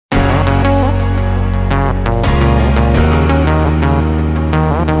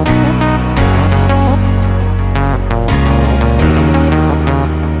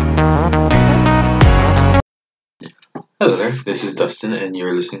Hello there, this is Dustin, and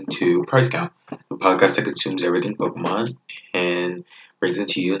you're listening to Price Count, a podcast that consumes everything Pokemon and brings it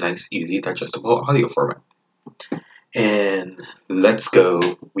to you in a nice, easy, digestible audio format. And let's go,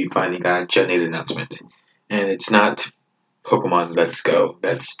 we finally got Gen 8 announcement. And it's not Pokemon Let's Go,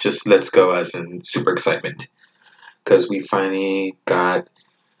 that's just Let's Go as in super excitement. Because we finally got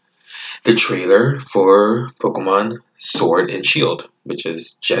the trailer for Pokemon Sword and Shield, which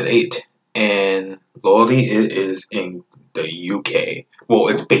is Gen 8. And lordy, it is in the UK. Well,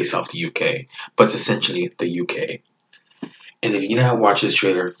 it's based off the UK, but it's essentially the UK. And if you not watch this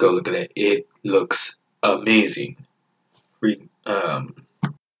trailer, go look at it. It looks amazing. They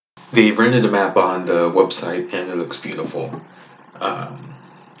rendered the map on the website, and it looks beautiful. Um,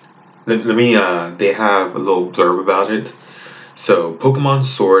 they have a little blurb about it. So, Pokemon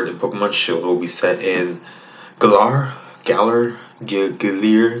Sword and Pokemon Shield will be set in Galar. Going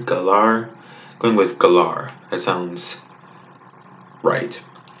with Galar. That sounds right.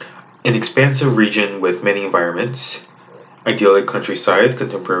 An expansive region with many environments, idyllic countryside,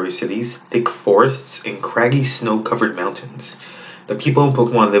 contemporary cities, thick forests, and craggy snow-covered mountains. The people in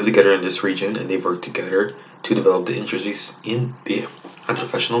Pokemon live together in this region, and they work together to develop the industries in the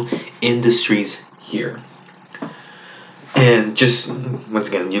unprofessional industries here. And just once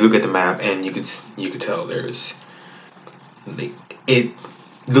again, you look at the map, and you could tell it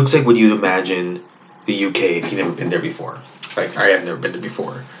looks like what you'd imagine the UK if you've never been there before. Like I have never been there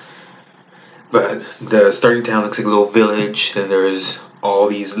before. But the starting town looks like a little village. Then there's all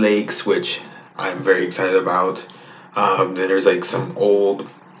these lakes, which I'm very excited about. Then there's like some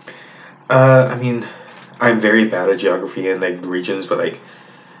old. I mean, I'm very bad at geography and like regions, but like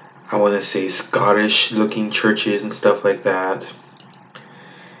I want to say Scottish-looking churches and stuff like that.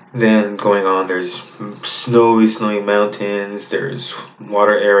 Then going on, there's snowy mountains. There's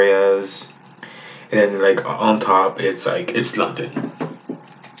water areas, and then like on top, it's London.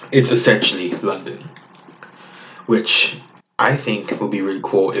 It's essentially London, which I think would be really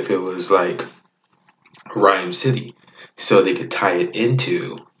cool if it was like Rhyme City, so they could tie it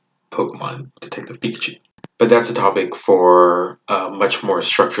into Pokemon Detective Pikachu. But that's a topic for a much more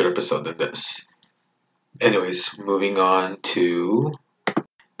structured episode than this. Anyways, moving on to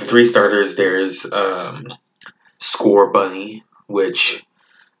the three starters. There's Score Bunny, which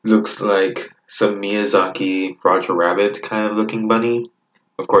looks like some Miyazaki Roger Rabbit kind of looking bunny.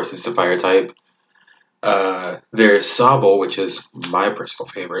 Of course, it's a fire type. There's Sobble, which is my personal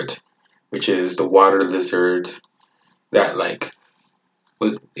favorite, which is the water lizard that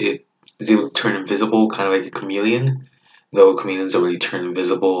is able to turn invisible, kind of like a chameleon. Though chameleons don't really turn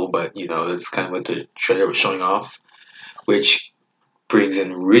invisible, but that's kind of what the trailer was showing off, which brings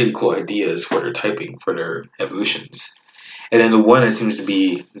in really cool ideas for their typing, for their evolutions. And then the one that seems to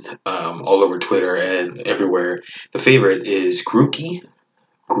be all over Twitter and everywhere, the favorite is Grookey,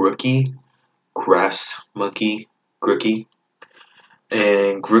 Grass Monkey, Grookey.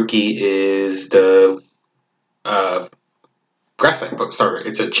 And Grookey is the grass type starter.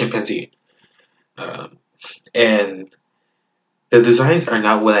 It's a chimpanzee. And the designs are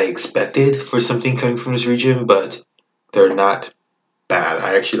not what I expected for something coming from this region, but they're not bad.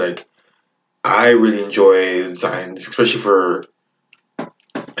 I really enjoy the designs, especially for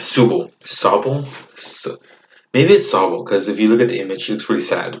Sobble. Maybe it's Sobble, because if you look at the image, it looks pretty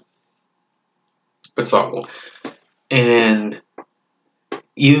sad. But Sobble. And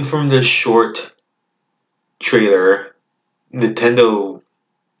even from the short trailer, Nintendo,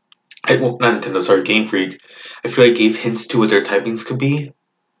 well, not Nintendo, sorry, Game Freak, I feel like gave hints to what their typings could be,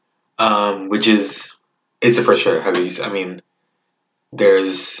 which is, it's the first trailer, I mean,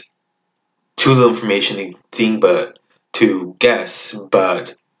 there's too little information to guess,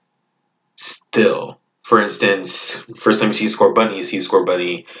 but still. For instance, first time you see Score Bunny, you see Score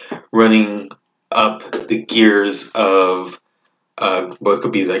Bunny running up the gears of what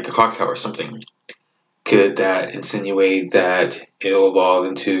could be like a clock tower or something. Could that insinuate that it'll evolve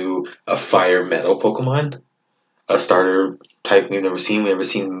into a fire metal Pokemon? A starter type we've never seen. We've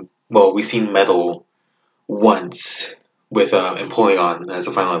seen metal once with Empoleon as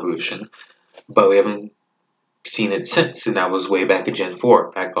a final evolution, but we haven't seen it since, and that was way back in Gen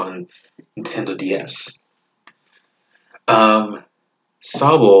 4, back on Nintendo DS.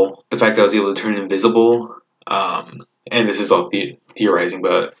 Sobble, the fact that I was able to turn invisible, and this is all theorizing,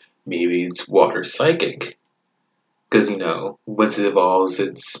 but maybe it's water psychic. Because, once it evolves,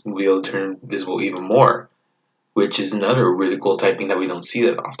 it's will be able to turn invisible even more, which is another really cool typing that we don't see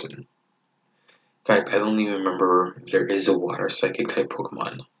that often. In fact, I don't even remember if there is a water psychic type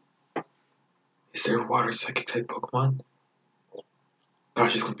Pokemon. Is there a water psychic type Pokemon?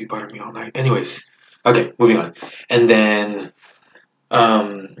 Gosh, it's gonna be bothering me all night. Anyways, Okay, moving on. And then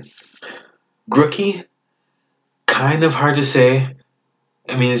Grookey, kind of hard to say.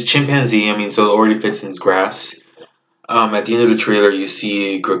 I mean, it's chimpanzee. I mean, so it already fits in his grass. At the end of the trailer, you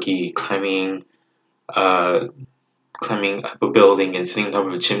see Grookey uh, climbing up a building and sitting on top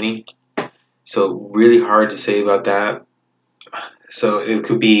of a chimney. So really hard to say about that. So it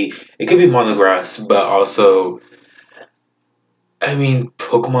could be monograss, but also, I mean,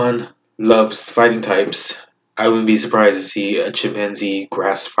 Pokemon loves fighting types. I wouldn't be surprised to see a chimpanzee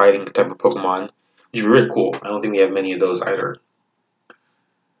grass fighting type of Pokemon, which would be really cool. I don't think we have many of those either.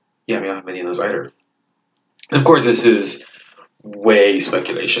 Yeah, we don't have many of those either. And of course, this is way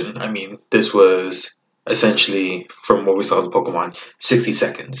speculation. I mean, this was essentially from what we saw in Pokemon, 60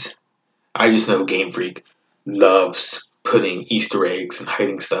 seconds. I just know Game Freak loves putting Easter eggs and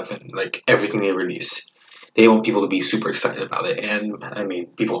hiding stuff in like everything they release. They want people to be super excited about it, and I mean,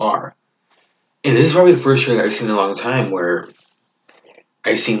 people are. And this is probably the first trailer I've seen in a long time where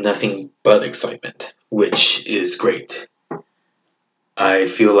I've seen nothing but excitement, which is great. I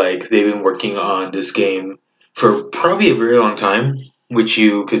feel like they've been working on this game for probably a very long time, which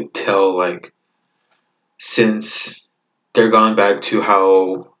you could tell like since they're gone back to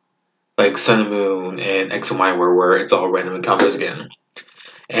how like Sun and Moon and X and Y were, where it's all random encounters again,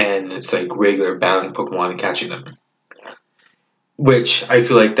 and it's like regular battling Pokemon and catching them. Which I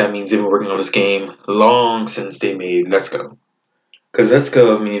feel like that means they've been working on this game long since they made Let's Go. Because Let's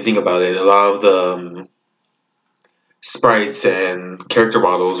Go, I mean, you think about it, a lot of the sprites and character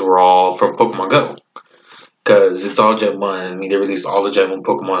models were all from Pokemon Go. Because it's all Gen 1. I mean, they released all the Gen 1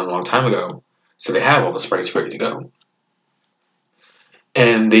 Pokemon a long time ago. So they have all the sprites ready to go.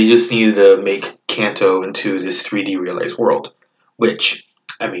 And they just needed to make Kanto into this 3D realized world. Which,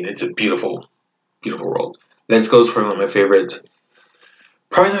 I mean, it's a beautiful, beautiful world. Let's Go is probably one of my favorite,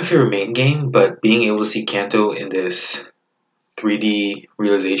 probably my favorite main game, but being able to see Kanto in this 3D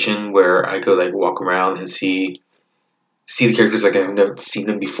realization where I could like walk around and see the characters like I've never seen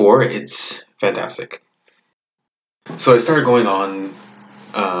them before, it's fantastic. So I started going on.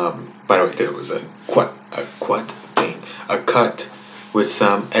 By the way, there was a cut with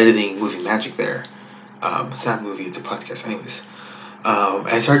some editing movie magic there. It's not a movie; it's a podcast, anyways.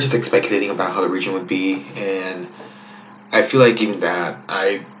 I started just like speculating about how the region would be, and I feel like given that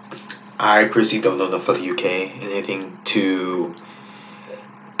I personally don't know enough about the UK and anything to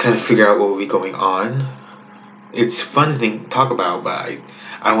kind of figure out what will be going on. It's fun to talk about, but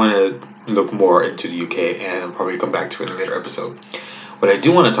I want to look more into the UK and I'll probably come back to it in a later episode. What I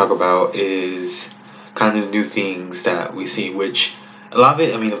do want to talk about is kind of the new things that we see, which a lot of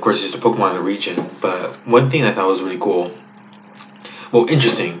it, I mean, of course, is the Pokemon in the region, but one thing I thought was really cool, well,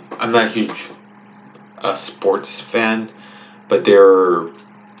 interesting. I'm not a huge sports fan, but there's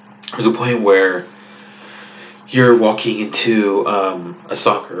a point where you're walking into a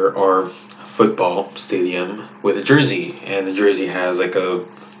soccer or football stadium with a jersey, and the jersey has like a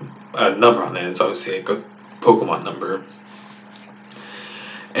number on it. It's obviously like a Pokemon number.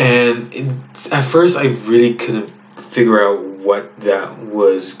 And at first, I really couldn't figure out what that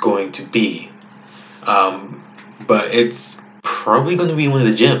was going to be. But it's probably going to be one of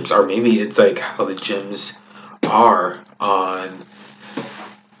the gyms, or maybe it's like how the gyms are on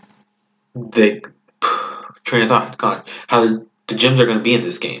the train of thought. God, how the gyms are going to be in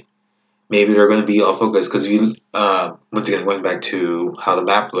this game. Maybe they're going to be all focused because you, once again, going back to how the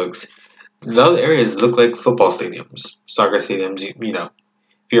map looks, the other areas look like football stadiums, soccer stadiums. You know,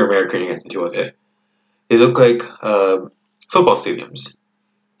 if you're American, you have to deal with it. They look like football stadiums,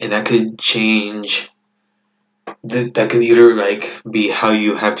 and that could change. That could either like be how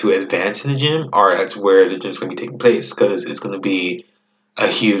you have to advance in the gym, or that's where the gym's going to be taking place because it's going to be a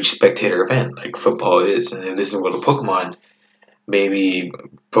huge spectator event like football is. And if this is a world of Pokemon, maybe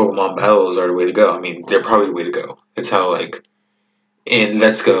Pokemon battles are the way to go. I mean, they're probably the way to go. It's how like in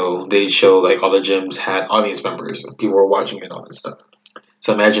Let's Go they show like all the gyms had audience members and people were watching it and all that stuff.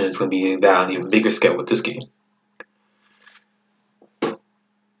 So imagine it's going to be that on an even bigger scale with this game.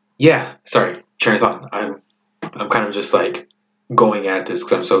 Yeah, sorry, train of thought. I'm kind of just like going at this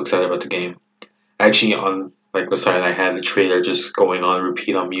because I'm so excited about the game. Actually, on like the side, I had the trailer just going on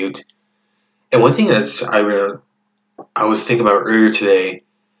repeat on mute. And one thing that's I was thinking about earlier today,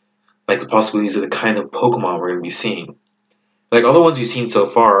 like the possibilities of the kind of Pokemon we're going to be seeing. Like all the ones we've seen so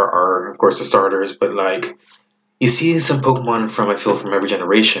far are, of course, the starters, but like you see some Pokemon from I feel from every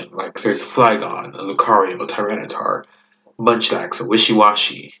generation. Like there's a Flygon, a Lucario, a Tyranitar, Munchlax, a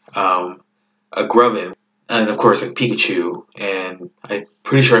Wishiwashi, a Grubbin, and of course like Pikachu. And I'm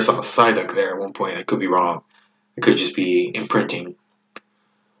pretty sure I saw a Psyduck there at one point. I could be wrong. It could just be imprinting.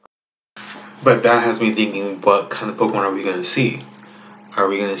 But that has me thinking, what kind of Pokemon are we gonna see? Are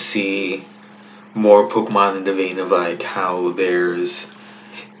we gonna see more Pokemon in the vein of like how there's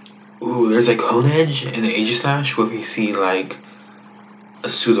like Honedge and Aegislash, where we see like a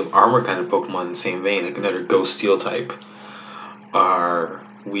suit of armor kind of Pokemon in the same vein, like another Ghost Steel type? Are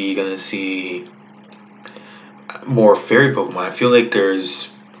we gonna see more fairy Pokemon? I feel like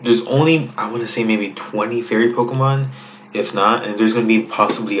there's only, I want to say, maybe 20 fairy Pokemon, if not, and there's gonna be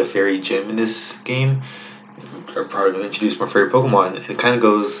possibly a fairy gym in this game. They're probably gonna introduce more fairy Pokemon, and it kind of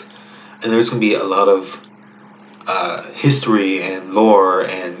goes, and there's gonna be a lot of history and lore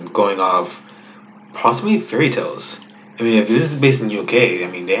and going off possibly fairy tales. I mean, if this is based in the UK, I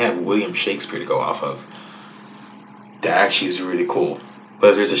mean, they have William Shakespeare to go off of. That actually is really cool.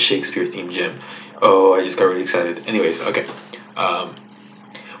 But if there's a Shakespeare themed gym, oh, I just got really excited. Anyways, okay. Um,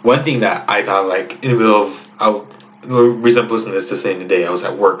 One thing that I thought, like, in the middle of, the reason I'm posting this the same day, I was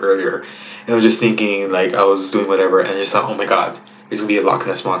at work earlier, and I was just thinking, like, I was doing whatever, and I just thought, oh my god, there's gonna be a Loch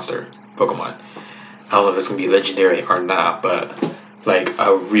Ness Monster Pokemon. I don't know if it's gonna be legendary or not, but like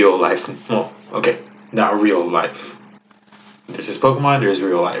a real life. Well, okay, not real life. There's this Pokemon. There's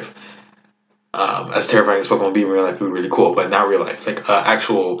real life. As terrifying as Pokemon be in real life, would be really cool, but not real life. Like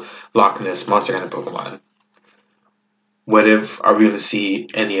actual Loch Ness monster kind of Pokemon. What if, are we going to see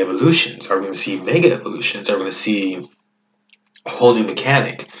any evolutions? Are we going to see mega evolutions? Are we going to see a whole new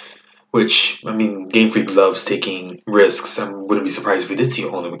mechanic? Which, I mean, Game Freak loves taking risks. I wouldn't be surprised if we did see a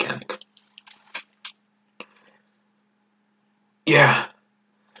whole new mechanic. Yeah,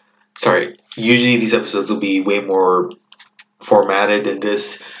 sorry. Usually these episodes will be way more formatted than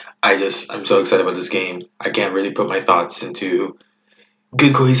this. I'm so excited about this game. I can't really put my thoughts into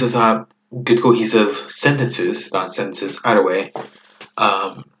good cohesive thought, good cohesive sentences, not sentences, either way.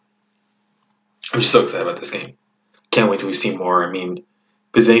 I'm just so excited about this game. Can't wait till we see more. I mean, if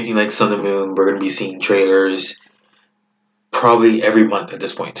it's anything like Sun and Moon, we're going to be seeing trailers probably every month at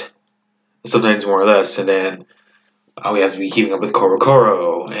this point. Sometimes more or less, and then we have to be keeping up with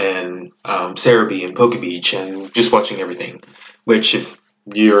Korokoro and Cerebi and Pokebeach and just watching everything. Which, if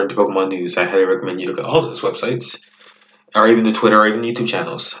you're into Pokemon news, I highly recommend you look at all those websites, or even the Twitter or even YouTube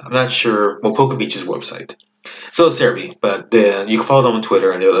channels. I'm not sure. Well, Pokebeach's website. So is Cerebi, but you can follow them on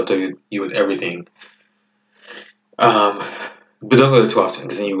Twitter and they'll update you with everything. But don't go there too often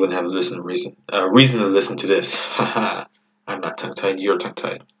because then you wouldn't have reason to listen to this. Haha, I'm not tongue tied. You're tongue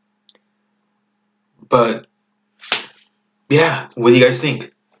tied. But yeah, what do you guys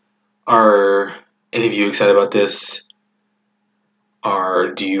think? Are any of you excited about this?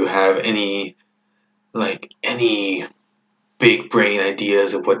 Or do you have any big brain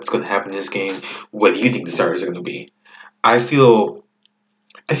ideas of what's going to happen in this game? What do you think the starters are going to be? I feel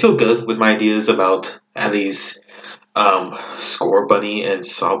good with my ideas about at least Scorbunny and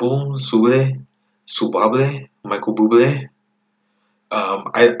Subable, Michael Bublé.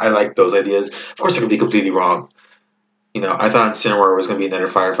 I like those ideas. Of course, I could be completely wrong. I thought Incineroar was going to be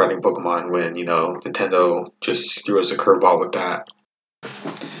another firefighting Pokemon when, Nintendo just threw us a curveball with that.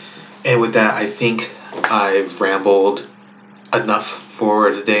 And with that, I think I've rambled enough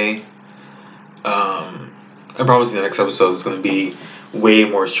for today. I promise the next episode is going to be way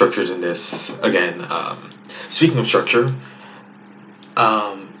more structured than this. Again, speaking of structure,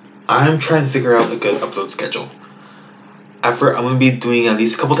 I'm trying to figure out a good upload schedule. I'm going to be doing at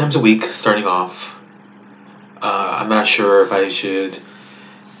least a couple times a week starting off. I'm not sure if I should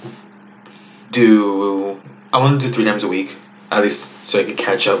I want to do 3 times a week, at least so I can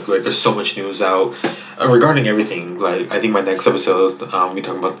catch up. Like, there's so much news out regarding everything. Like, I think my next episode, we'll be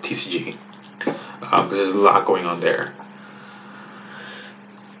talking about TCG. Because there's a lot going on there.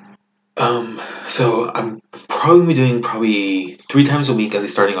 So I'm probably doing 3 times a week, at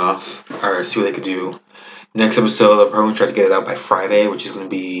least starting off, or see what I could do. Next episode, I'll probably try to get it out by Friday, which is going to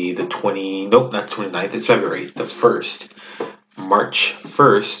be the 29th, it's February, the 1st, March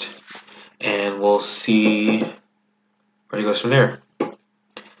 1st, and we'll see where it goes from there.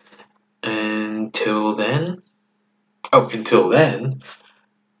 Until then,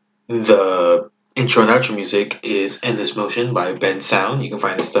 the intro and outro music is Endless Motion by Ben Sound. You can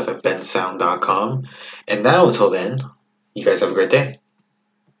find this stuff at bensound.com. And now, until then, you guys have a great day.